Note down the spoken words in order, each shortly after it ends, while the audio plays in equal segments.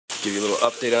Give you a little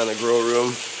update on the grow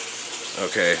room.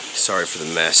 Okay, sorry for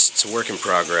the mess. It's a work in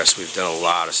progress. We've done a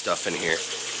lot of stuff in here.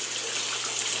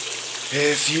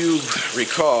 If you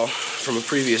recall from a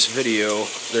previous video,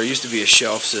 there used to be a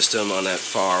shelf system on that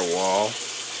far wall,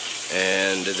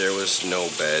 and there was no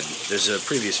bed. There's a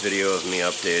previous video of me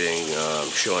updating,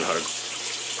 showing how to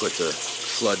put the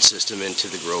flood system into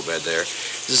the grow bed there.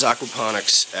 This is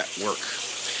aquaponics at work.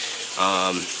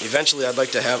 Eventually I'd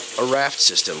like to have a raft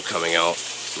system coming out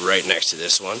right next to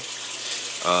this one.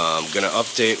 I'm going to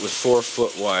update with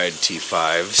 4-foot wide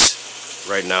T5s.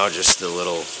 Right now just the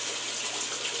little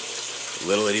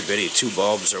itty bitty 2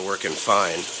 bulbs are working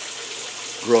fine.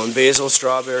 Growing basil,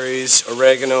 strawberries,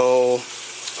 oregano,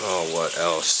 oh what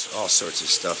else? All sorts of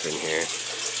stuff in here.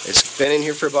 It's been in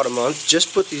here for about a month.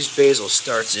 Just put these basil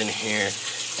starts in here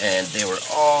and they were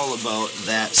all about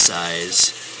that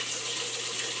size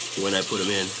when I put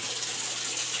them in.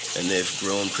 And they've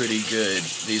grown pretty good.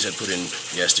 These I put in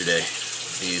yesterday.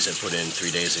 These I put in 3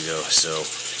 days ago. So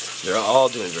they're all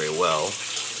doing very well.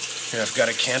 And I've got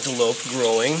a cantaloupe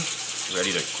growing,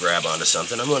 ready to grab onto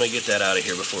something. I'm going to get that out of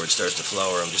here before it starts to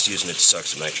flower. I'm just using it to suck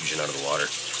some nitrogen out of the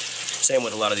water. Same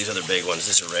with a lot of these other big ones.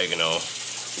 This oregano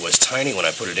was tiny when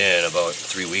I put it in about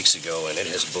 3 weeks ago, and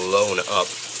it has blown up.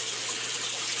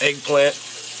 Eggplant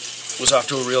was off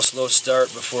to a real slow start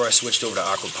before I switched over to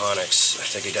aquaponics. I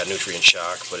think it got nutrient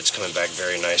shock, but it's coming back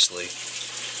very nicely.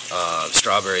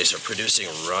 Strawberries are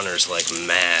producing runners like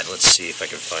mad. Let's see if I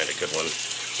can find a good one.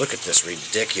 Look at this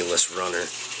ridiculous runner.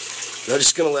 I'm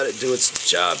just going to let it do its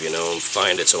job, you know, and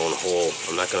find its own hole.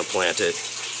 I'm not going to plant it.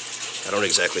 I don't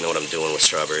exactly know what I'm doing with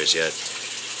strawberries yet.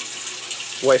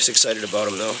 Wife's excited about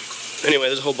them though. Anyway,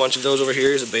 there's a whole bunch of those over here.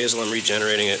 Here's a basil. I'm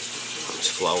regenerating it. It's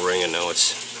flowering and now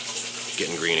it's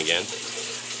getting green again.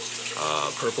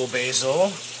 Purple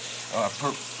basil.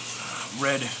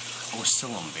 Red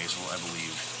oscillum basil, I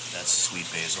believe. That's sweet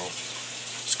basil.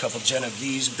 There's a couple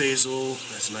Genovese basil.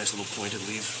 That's a nice little pointed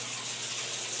leaf.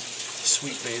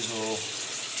 Sweet basil.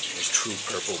 There's true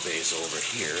purple basil over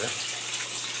here.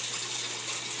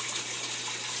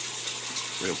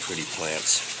 Real pretty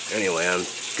plants. Anyway, I'm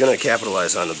going to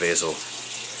capitalize on the basil.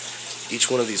 Each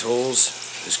one of these holes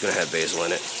is going to have basil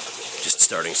in it. Just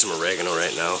starting some oregano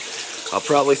right now. I'll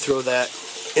probably throw that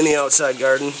in the outside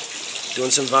garden. Doing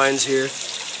some vines here.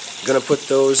 I'm going to put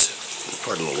those,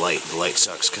 pardon the light. The light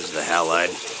sucks because of the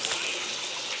halide.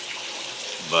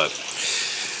 But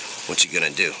what you going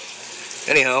to do?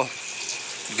 Anyhow,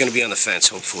 you're going to be on the fence,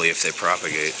 hopefully, if they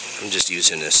propagate. I'm just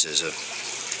using this as a,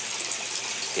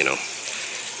 you know,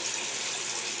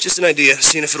 just an idea,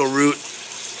 seeing if it'll root,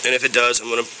 and if it does, I'm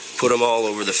going to put them all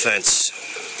over the fence.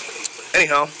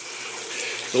 Anyhow,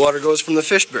 the water goes from the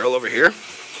fish barrel over here,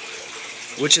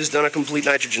 which has done a complete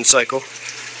nitrogen cycle.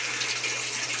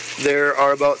 There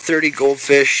are about 30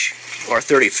 goldfish, or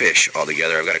 30 fish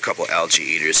altogether. I've got a couple algae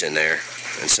eaters in there,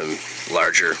 and some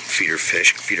larger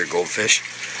feeder goldfish.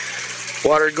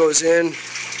 Water goes in,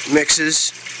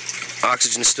 mixes,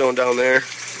 oxygen stone down there,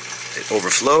 it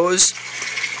overflows.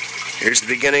 Here's the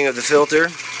beginning of the filter.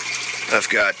 I've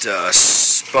got a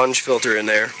sponge filter in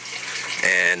there,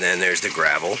 and then there's the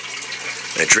gravel.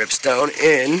 And it drips down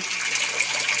in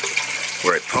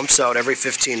where it pumps out every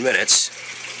 15 minutes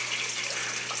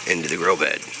into the grow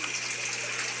bed.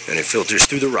 And it filters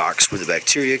through the rocks where the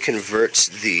bacteria converts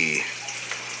the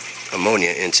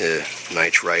ammonia into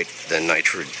nitrite, then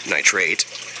nitrate.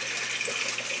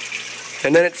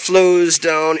 And then it flows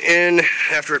down in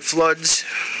after it floods.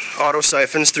 Auto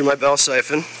siphons through my bell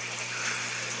siphon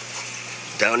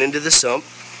down into the sump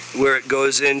where it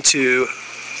goes into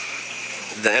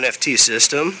the NFT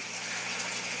system,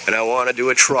 and I want to do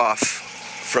a trough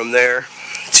from there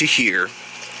to here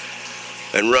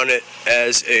and run it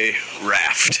as a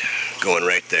raft going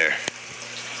right there,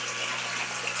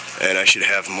 and I should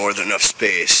have more than enough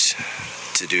space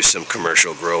to do some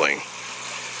commercial growing.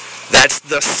 That's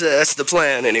the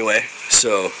plan anyway.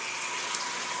 So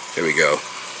here we go.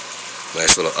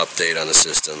 Nice little update on the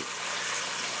system.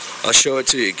 I'll show it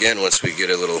to you again once we get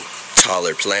a little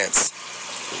taller plants.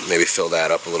 Maybe fill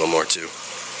that up a little more too.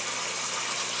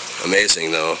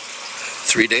 Amazing though.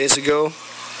 3 days ago,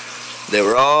 they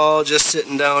were all just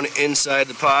sitting down inside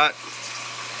the pot.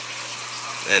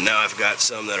 And now I've got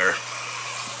some that are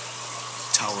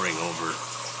towering over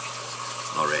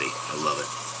already. I love it.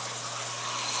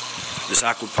 This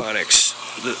aquaponics,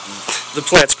 the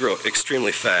plants grow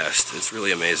extremely fast. It's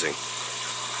really amazing.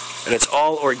 And it's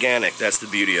all organic. That's the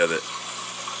beauty of it.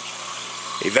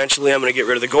 Eventually I'm going to get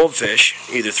rid of the goldfish,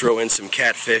 either throw in some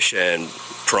catfish and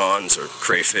prawns or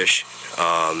crayfish,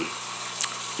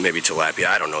 maybe tilapia,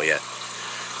 I don't know yet.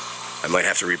 I might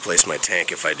have to replace my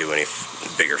tank if I do any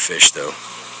bigger fish though.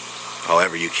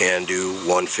 However, you can do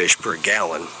 1 fish per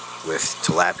gallon with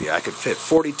tilapia. I could fit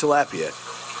 40 tilapia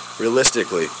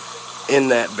realistically in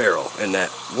that barrel, in that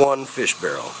 1 fish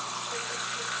barrel.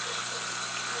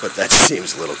 But that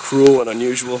seems a little cruel and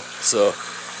unusual, so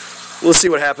we'll see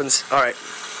what happens. Alright,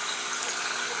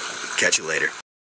 catch you later.